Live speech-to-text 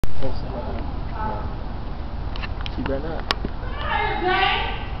She better not.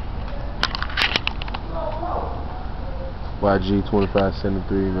 YG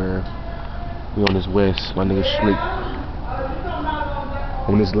 2573, man. We on this west, my nigga Slick.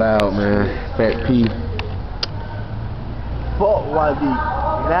 On this loud, man. Fat P. Fuck YG.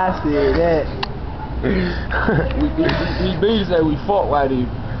 And I said that. we beef say we fought YG.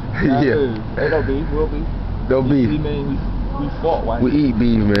 Yeah. Hey, no beef, we'll beef. No beef. We fought YG. We eat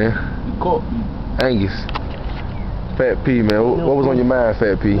beef, man. We cook beef. Angus. Fat P, man. What was on your mind,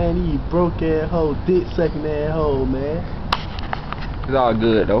 Fat P? Man, you broke ass hoe, dick sucking ass hoe, man. It's all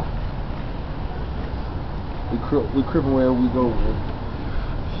good though. We crippin' wherever we go, man.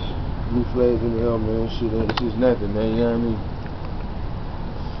 Blue flags in the air, man. Shit, it's just nothing, man. You know what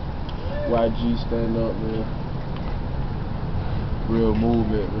I mean? YG stand up, man. Real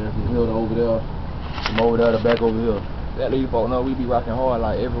movement, man. From here to over there. From over there to back over here. That lead folk know we be rocking hard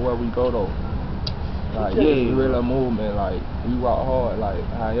like everywhere we go though. Like yeah, really a movement, like we rock hard, like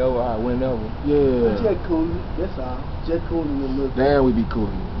however, whenever. Yeah. Just cool, that's all. Just cool in the look. Damn, we be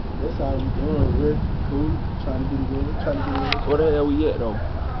cool. That's all we doing, real cool. Trying to get it in, trying to get it in. Where the hell we at though?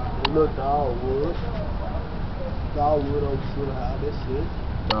 Look, Dogwood. Dogwood over City High, that's it.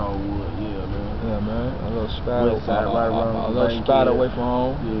 Dogwood, yeah, man. Yeah, man. A little spot West side, right around a little spot away from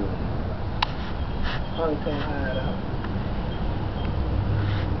home. Yeah. Honey can't hide out.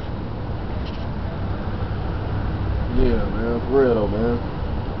 Yeah, man, for real though, man.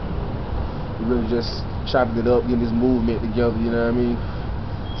 We really just chopping it up, getting this movement together, you know what I mean?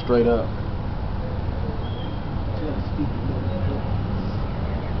 Straight up.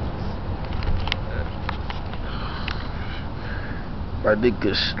 My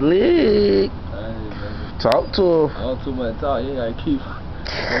nigga Slick. Hey, Talk to him. I don't too much talk, you ain't gotta keep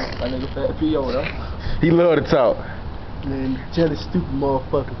my nigga Fat P over there. He love to talk. Man, jealous stupid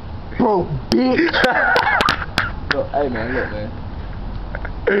motherfucker. Bro, bitch. Look, hey man, look man.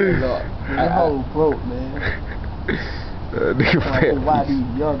 Look, The whole broke, man. Nigga Fat Why P.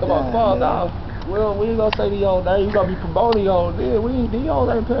 these young come guys, on, fall man. down. We ain't gonna say the old name. You gonna be promoting your old. Yeah, these old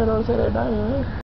ain't paying us to say that name, man.